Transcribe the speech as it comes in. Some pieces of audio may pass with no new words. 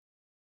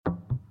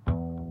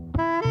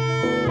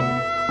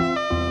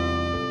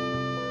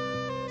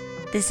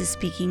This is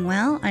Speaking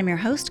Well. I'm your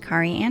host,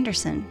 Kari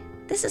Anderson.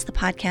 This is the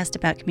podcast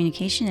about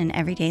communication in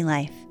everyday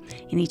life.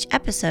 In each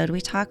episode, we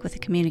talk with a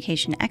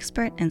communication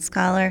expert and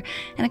scholar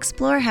and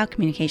explore how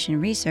communication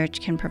research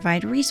can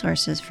provide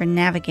resources for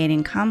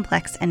navigating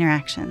complex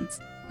interactions.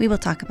 We will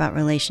talk about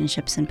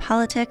relationships in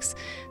politics,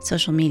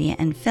 social media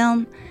and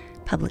film,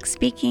 public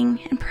speaking,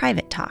 and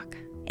private talk.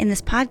 In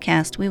this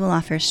podcast, we will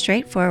offer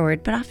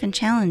straightforward but often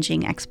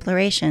challenging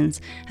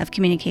explorations of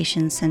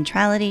communication's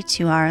centrality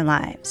to our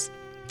lives.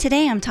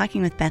 Today, I'm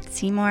talking with Beth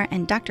Seymour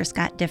and Dr.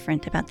 Scott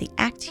Different about the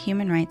ACT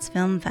Human Rights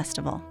Film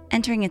Festival.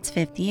 Entering its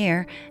fifth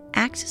year,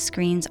 ACT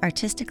screens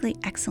artistically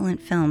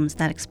excellent films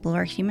that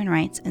explore human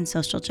rights and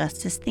social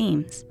justice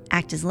themes.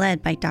 ACT is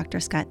led by Dr.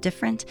 Scott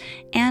Different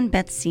and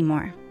Beth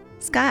Seymour.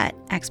 Scott,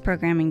 ACT's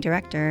programming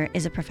director,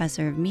 is a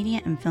professor of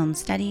media and film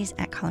studies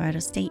at Colorado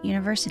State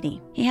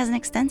University. He has an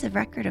extensive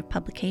record of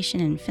publication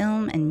in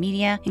film and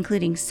media,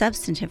 including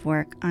substantive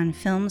work on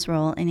film's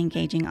role in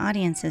engaging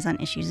audiences on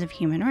issues of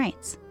human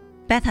rights.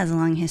 Beth has a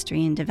long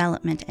history in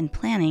development and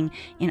planning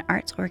in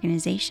arts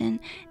organization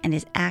and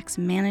is ACT's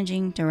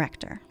managing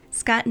director.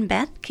 Scott and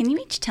Beth, can you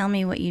each tell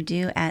me what you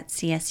do at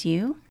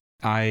CSU?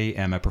 I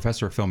am a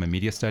professor of film and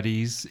media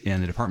studies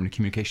in the Department of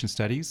Communication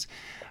Studies.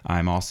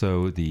 I'm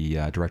also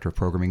the director of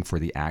programming for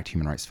the ACT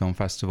Human Rights Film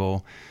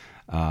Festival.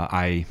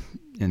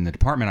 In the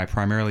department, I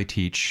primarily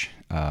teach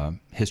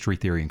history,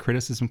 theory, and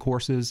criticism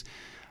courses,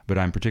 but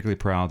I'm particularly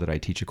proud that I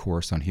teach a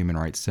course on human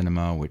rights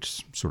cinema,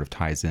 which sort of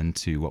ties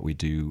into what we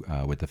do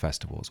with the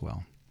festival as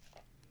well.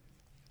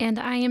 And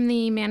I am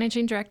the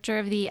managing director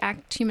of the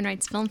ACT Human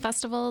Rights Film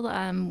Festival,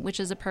 which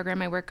is a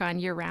program I work on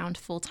year-round,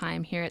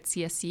 full-time here at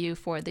CSU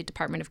for the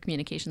Department of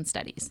Communication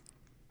Studies.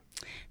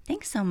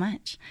 Thanks so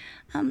much.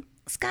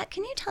 Scott,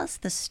 can you tell us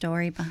the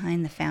story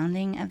behind the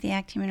founding of the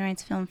ACT Human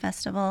Rights Film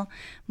Festival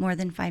more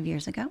than 5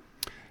 years ago?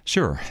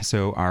 Sure.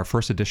 So our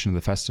first edition of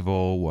the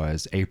festival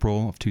was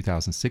April of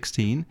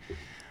 2016,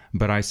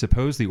 but I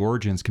suppose the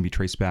origins can be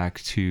traced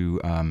back to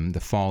the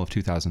fall of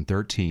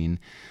 2013.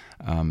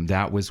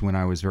 That was when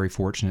I was very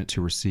fortunate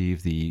to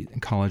receive the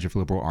College of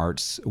Liberal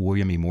Arts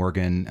William E.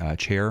 Morgan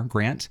Chair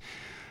Grant,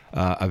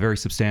 a very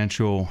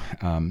substantial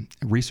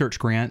research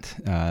grant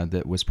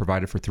that was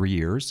provided for 3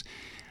 years.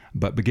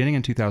 But beginning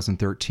in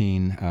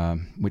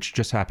 2013, which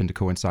just happened to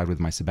coincide with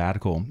my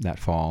sabbatical that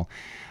fall,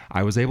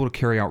 I was able to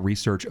carry out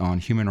research on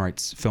human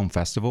rights film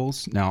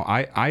festivals. Now,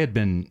 I had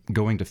been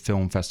going to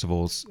film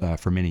festivals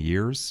for many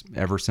years,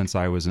 ever since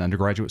I was an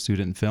undergraduate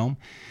student in film.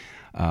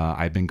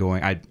 I've been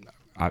going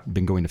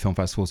to film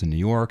festivals in New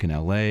York and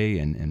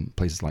LA and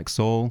places like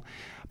Seoul,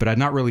 but I'd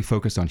not really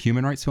focused on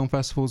human rights film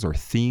festivals or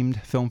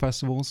themed film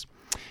festivals.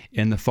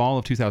 In the fall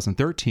of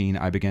 2013,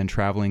 I began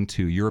traveling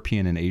to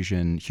European and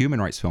Asian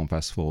human rights film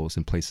festivals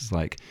in places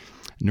like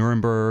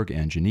Nuremberg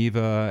and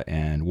Geneva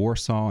and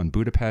Warsaw and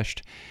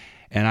Budapest.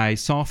 And I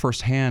saw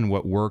firsthand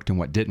what worked and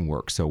what didn't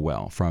work so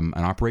well from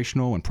an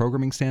operational and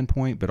programming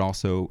standpoint, but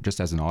also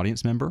just as an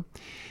audience member.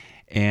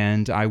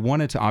 And I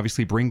wanted to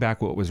obviously bring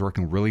back what was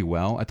working really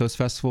well at those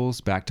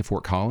festivals back to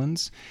Fort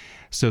Collins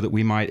so that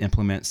we might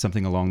implement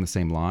something along the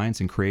same lines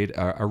and create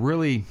a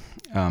really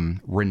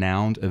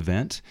renowned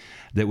event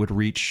that would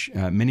reach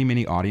many,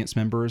 many audience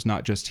members,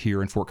 not just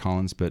here in Fort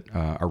Collins, but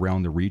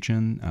around the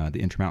region, the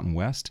Intermountain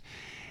West.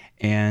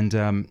 And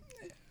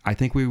I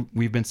think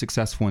we've been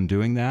successful in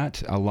doing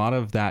that. A lot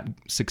of that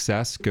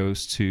success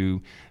goes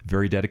to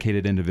very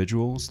dedicated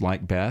individuals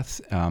like Beth.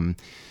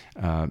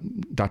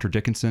 Dr.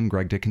 Dickinson,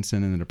 Greg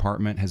Dickinson in the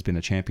department, has been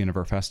a champion of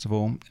our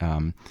festival.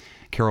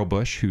 Carol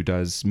Bush, who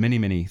does many,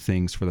 many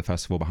things for the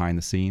festival behind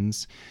the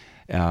scenes.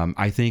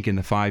 I think in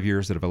the 5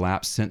 years that have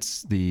elapsed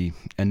since the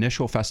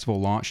initial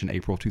festival launch in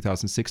April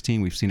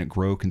 2016, we've seen it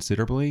grow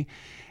considerably,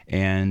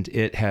 and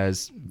it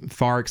has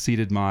far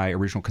exceeded my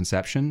original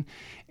conception,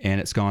 and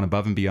it's gone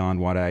above and beyond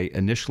what I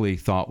initially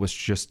thought was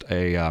just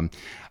a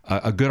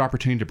good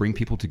opportunity to bring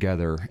people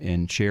together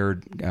in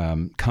shared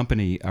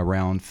company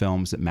around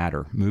films that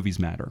matter, movies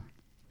matter.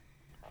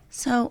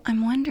 So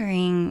I'm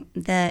wondering,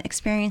 the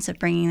experience of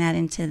bringing that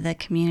into the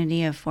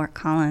community of Fort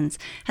Collins,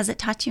 has it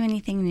taught you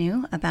anything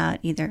new about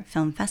either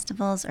film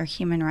festivals or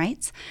human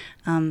rights,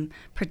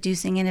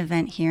 producing an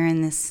event here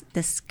in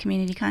this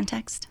community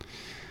context?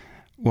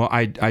 Well,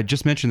 I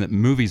just mentioned that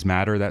movies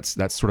matter. That's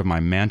sort of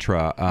my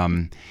mantra.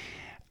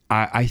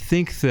 I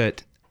think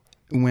that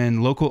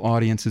when local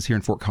audiences here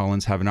in Fort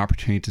Collins have an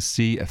opportunity to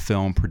see a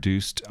film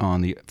produced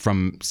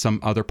from some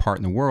other part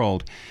in the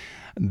world,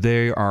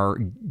 they are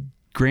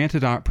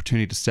granted an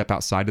opportunity to step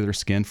outside of their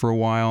skin for a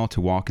while, to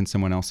walk in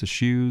someone else's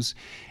shoes,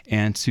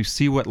 and to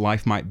see what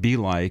life might be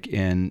like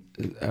in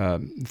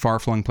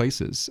far-flung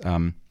places.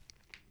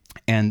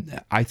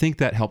 And I think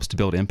that helps to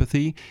build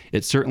empathy.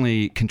 It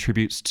certainly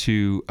contributes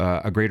to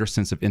a greater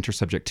sense of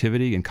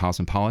intersubjectivity and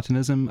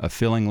cosmopolitanism, a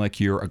feeling like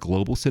you're a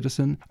global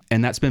citizen.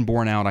 And that's been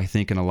borne out, I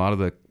think, in a lot of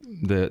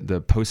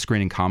the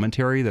post-screening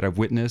commentary that I've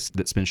witnessed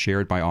that's been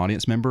shared by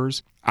audience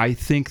members. I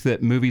think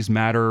that movies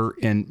matter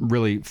in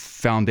really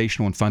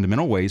foundational and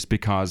fundamental ways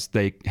because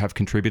they have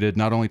contributed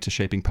not only to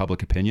shaping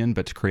public opinion,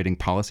 but to creating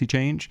policy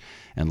change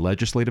and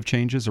legislative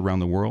changes around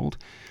the world.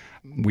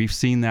 We've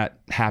seen that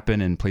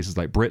happen in places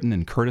like Britain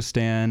and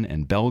Kurdistan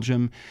and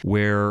Belgium,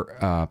 where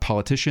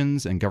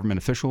politicians and government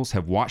officials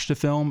have watched a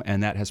film,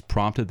 and that has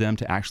prompted them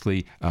to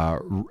actually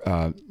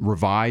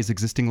revise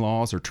existing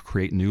laws or to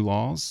create new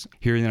laws.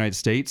 Here in the United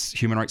States,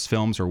 human rights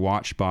films are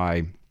watched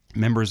by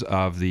members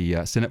of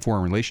the Senate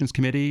Foreign Relations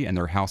Committee and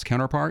their House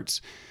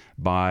counterparts,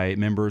 by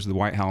members of the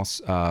White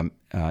House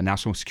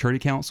National Security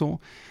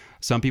Council.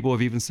 Some people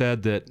have even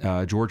said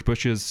that George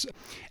Bush's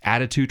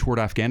attitude toward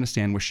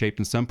Afghanistan was shaped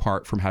in some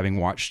part from having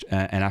watched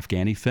an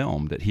Afghani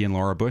film that he and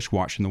Laura Bush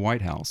watched in the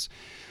White House.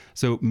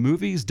 So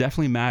movies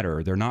definitely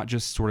matter. They're not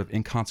just sort of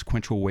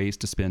inconsequential ways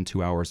to spend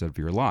 2 hours of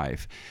your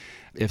life.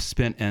 If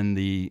spent in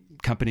the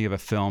company of a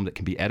film that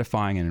can be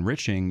edifying and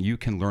enriching, you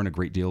can learn a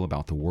great deal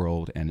about the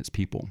world and its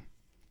people.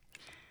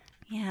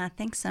 Yeah,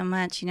 thanks so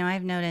much.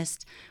 I've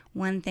noticed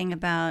one thing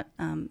about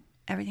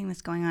everything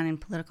that's going on in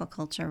political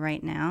culture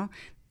right now,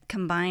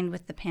 combined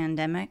with the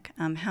pandemic,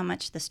 how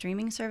much the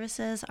streaming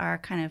services are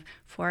kind of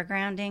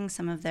foregrounding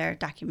some of their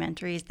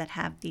documentaries that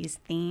have these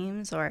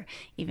themes, or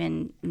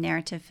even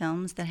narrative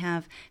films that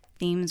have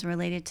themes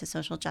related to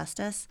social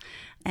justice.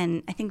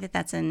 And I think that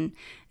that's an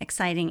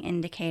exciting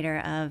indicator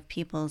of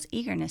people's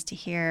eagerness to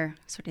hear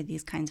sort of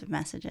these kinds of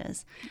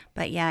messages.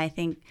 But yeah, I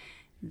think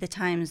the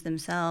times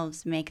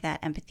themselves make that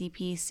empathy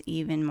piece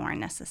even more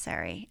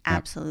necessary.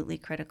 Absolutely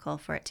critical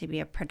for it to be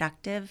a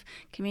productive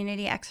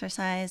community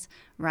exercise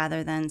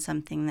rather than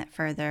something that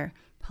further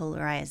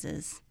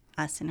polarizes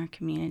us in our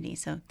community.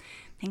 So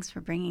thanks for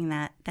bringing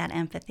that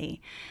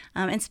empathy.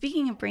 And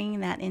speaking of bringing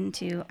that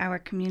into our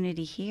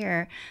community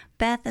here,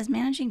 Beth, as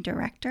managing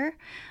director,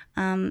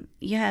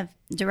 you have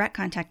direct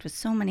contact with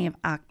so many of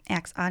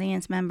ACT's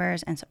audience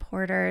members and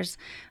supporters.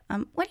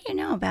 What do you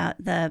know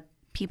about the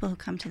people who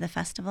come to the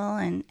festival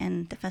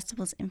and the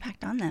festival's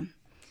impact on them?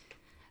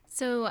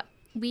 So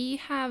we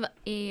have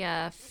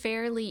a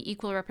fairly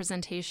equal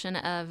representation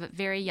of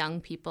very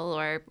young people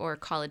or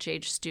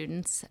college-age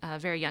students,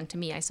 very young to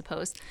me, I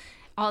suppose,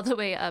 all the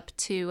way up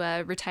to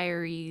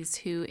retirees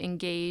who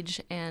engage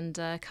and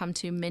come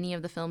to many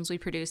of the films we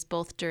produce,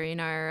 both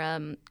during our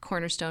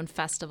Cornerstone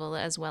Festival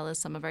as well as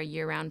some of our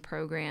year-round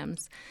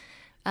programs.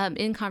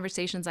 In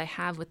conversations I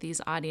have with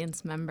these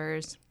audience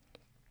members,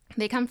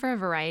 they come for a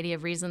variety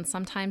of reasons.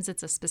 Sometimes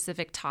it's a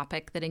specific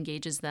topic that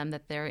engages them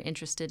that they're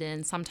interested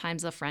in.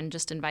 Sometimes a friend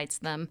just invites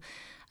them.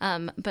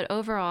 But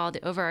overall,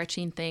 the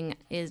overarching thing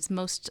is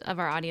most of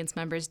our audience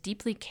members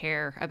deeply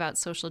care about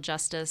social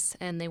justice,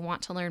 and they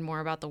want to learn more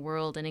about the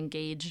world and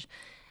engage.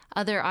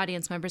 Other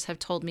audience members have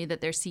told me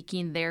that they're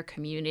seeking their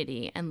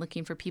community and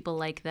looking for people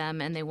like them,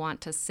 and they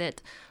want to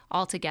sit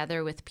all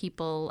together with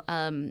people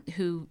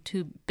who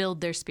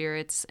build their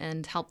spirits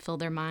and help fill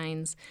their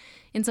minds.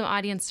 In some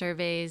audience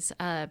surveys,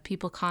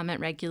 people comment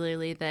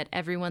regularly that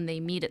everyone they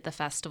meet at the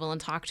festival and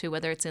talk to,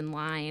 whether it's in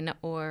line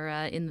or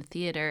in the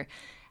theater,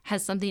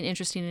 has something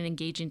interesting and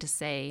engaging to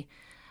say.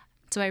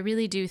 So I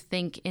really do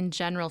think, in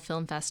general,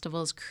 film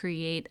festivals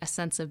create a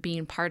sense of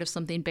being part of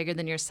something bigger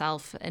than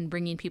yourself and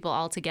bringing people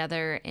all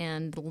together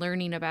and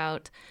learning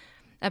about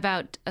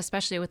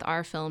especially with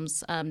our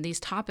films, these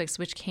topics,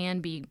 which can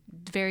be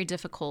very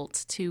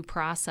difficult to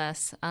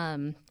process.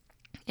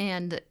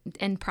 And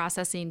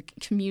processing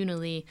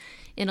communally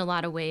in a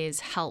lot of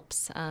ways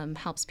helps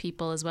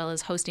people, as well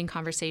as hosting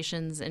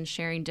conversations and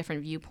sharing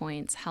different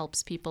viewpoints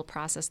helps people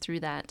process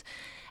through that.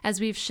 As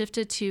we've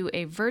shifted to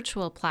a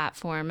virtual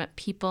platform,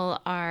 people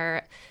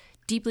are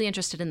deeply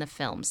interested in the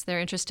films. They're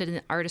interested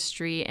in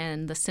artistry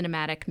and the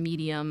cinematic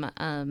medium,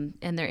 and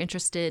they're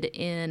interested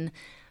in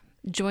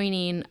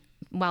joining,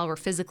 while we're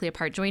physically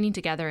apart, joining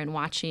together and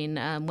watching,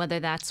 whether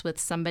that's with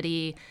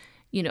somebody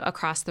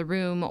across the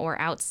room or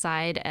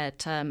outside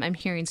at, I'm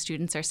hearing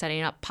students are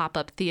setting up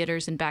pop-up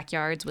theaters in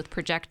backyards with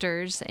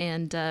projectors,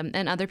 and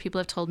other people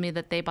have told me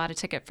that they bought a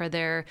ticket for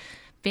their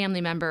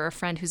family member or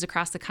friend who's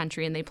across the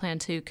country, and they plan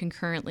to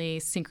concurrently,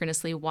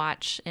 synchronously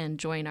watch and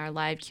join our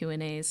live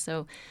Q&As.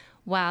 So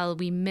while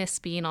we miss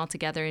being all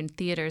together in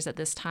theaters at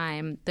this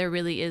time, there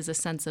really is a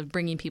sense of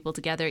bringing people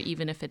together,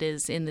 even if it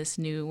is in this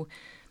new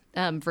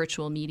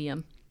virtual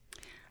medium.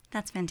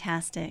 That's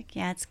fantastic.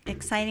 Yeah, it's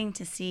exciting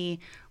to see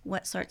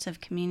what sorts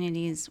of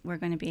communities we're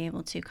going to be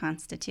able to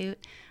constitute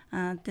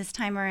this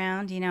time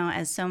around.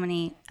 As so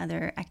many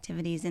other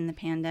activities in the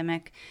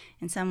pandemic,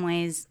 in some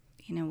ways,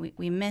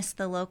 we miss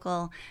the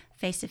local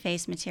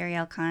face-to-face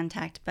material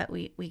contact, but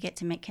we get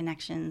to make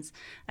connections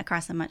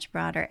across a much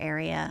broader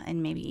area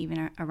and maybe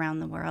even around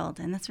the world.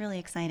 And that's really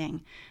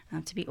exciting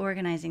to be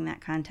organizing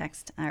that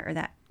context or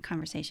that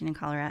conversation in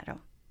Colorado.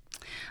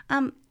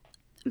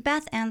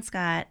 Beth and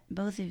Scott,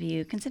 both of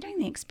you, considering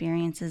the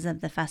experiences of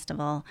the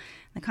festival,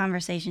 the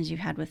conversations you've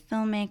had with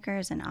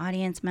filmmakers and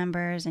audience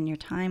members, and your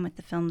time with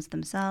the films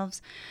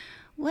themselves,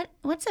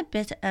 what's a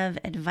bit of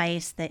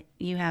advice that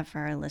you have for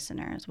our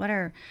listeners? What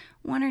are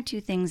one or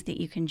two things that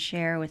you can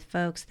share with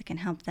folks that can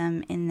help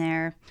them in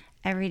their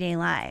everyday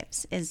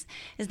lives? Is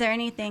there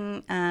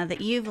anything that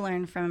you've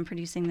learned from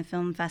producing the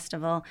film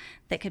festival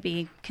that could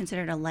be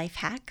considered a life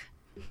hack?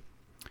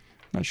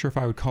 Not sure if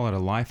I would call it a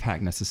life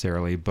hack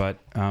necessarily, but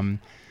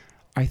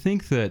I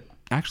think that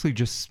actually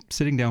just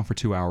sitting down for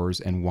 2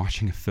 hours and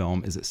watching a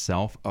film is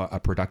itself a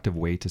productive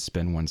way to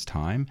spend one's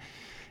time.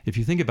 If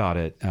you think about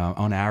it,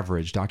 on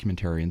average,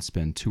 documentarians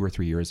spend 2 or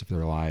 3 years of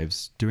their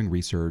lives doing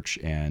research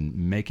and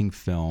making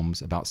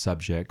films about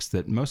subjects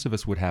that most of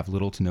us would have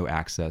little to no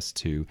access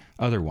to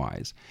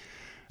otherwise.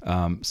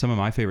 Some of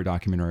my favorite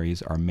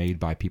documentaries are made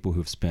by people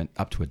who've spent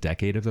up to a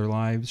decade of their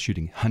lives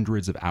shooting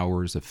hundreds of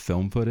hours of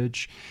film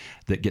footage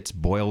that gets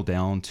boiled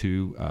down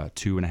to a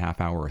 2.5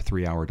 hour or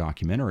 3 hour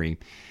documentary.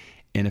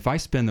 And if I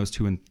spend those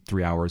 2 and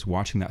 3 hours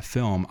watching that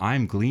film,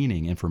 I'm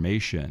gleaning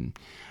information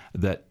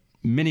that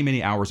many,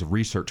 many hours of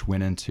research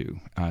went into.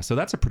 So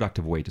that's a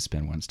productive way to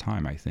spend one's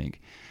time, I think.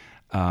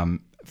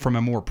 From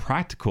a more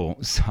practical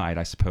side,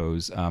 I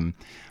suppose,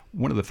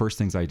 one of the first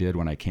things I did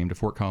when I came to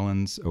Fort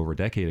Collins over a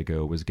decade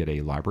ago was get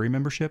a library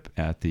membership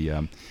at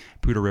the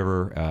Poudre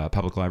River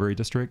Public Library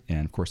District.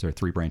 And of course, there are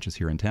 3 branches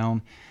here in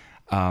town.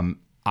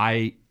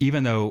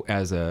 Even though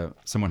as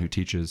someone who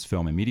teaches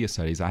film and media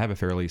studies, I have a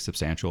fairly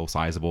substantial,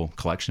 sizable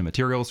collection of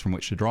materials from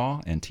which to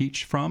draw and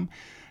teach from.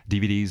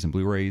 DVDs and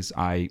Blu-rays,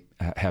 I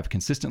have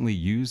consistently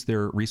used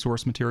their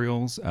resource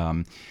materials.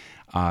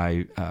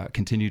 I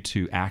continue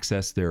to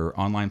access their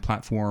online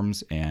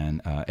platforms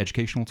and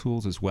educational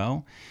tools as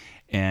well.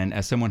 And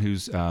as someone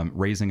who's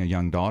raising a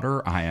young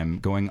daughter, I am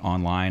going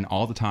online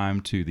all the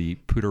time to the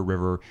Poudre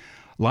River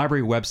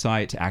Library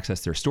website to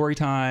access their story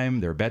time,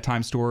 their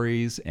bedtime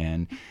stories,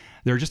 and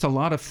there are just a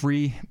lot of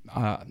free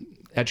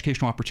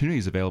educational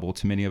opportunities available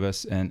to many of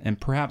us. And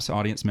perhaps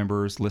audience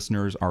members,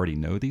 listeners already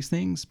know these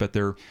things, but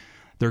they're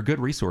good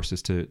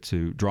resources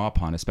to draw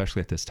upon,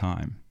 especially at this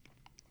time.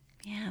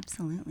 Yeah,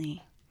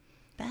 absolutely.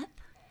 Beth?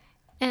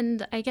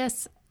 And I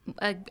guess,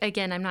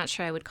 again, I'm not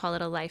sure I would call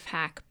it a life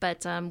hack,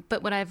 but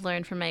what I've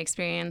learned from my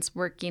experience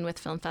working with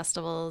film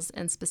festivals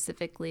and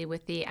specifically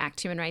with the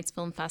ACT Human Rights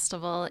Film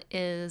Festival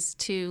is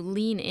to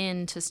lean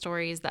into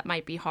stories that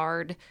might be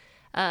hard,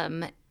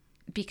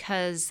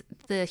 because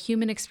the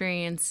human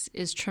experience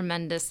is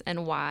tremendous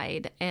and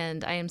wide,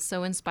 and I am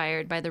so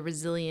inspired by the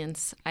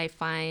resilience I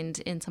find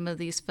in some of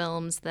these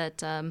films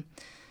that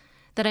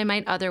I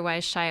might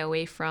otherwise shy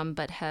away from,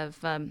 but have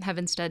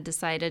instead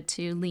decided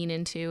to lean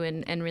into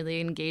and really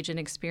engage in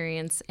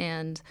experience.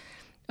 And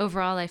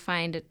overall, I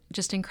find it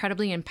just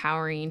incredibly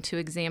empowering to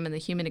examine the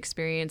human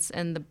experience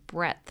and the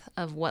breadth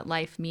of what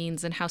life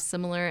means and how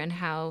similar and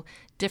how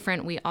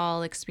different we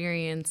all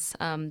experience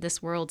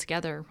this world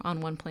together on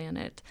one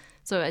planet.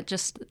 So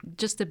just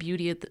the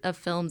beauty of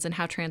films and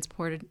how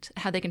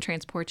they can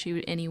transport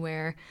you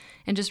anywhere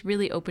and just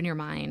really open your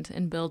mind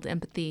and build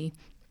empathy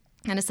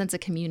and a sense of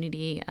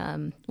community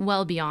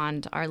well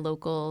beyond our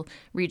local,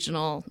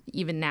 regional,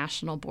 even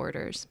national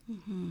borders.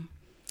 Mm-hmm.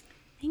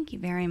 Thank you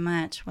very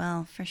much.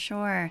 Well, for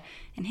sure,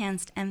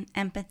 enhanced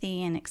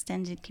empathy and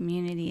extended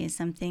community is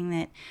something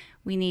that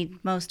we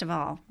need most of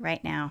all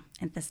right now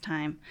at this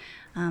time.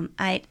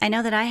 I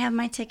know that I have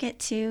my ticket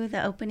to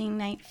the opening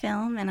night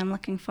film, and I'm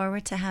looking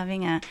forward to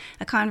having a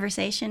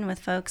conversation with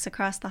folks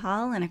across the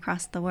hall and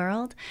across the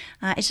world.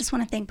 I just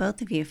want to thank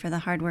both of you for the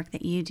hard work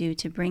that you do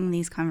to bring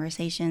these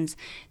conversations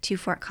to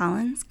Fort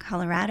Collins,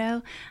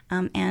 Colorado,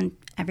 and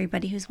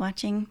everybody who's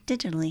watching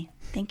digitally.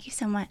 Thank you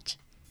so much.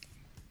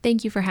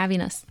 Thank you for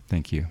having us.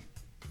 Thank you.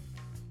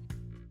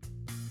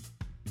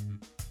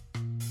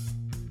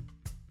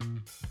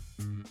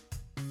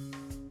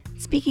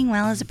 Speaking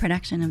Well is a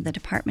production of the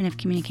Department of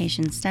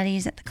Communication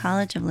Studies at the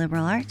College of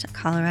Liberal Arts at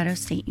Colorado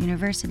State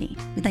University.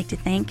 We'd like to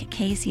thank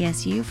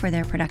KCSU for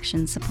their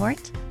production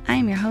support. I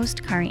am your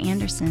host, Kari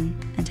Anderson.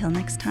 Until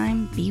next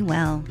time, be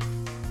well.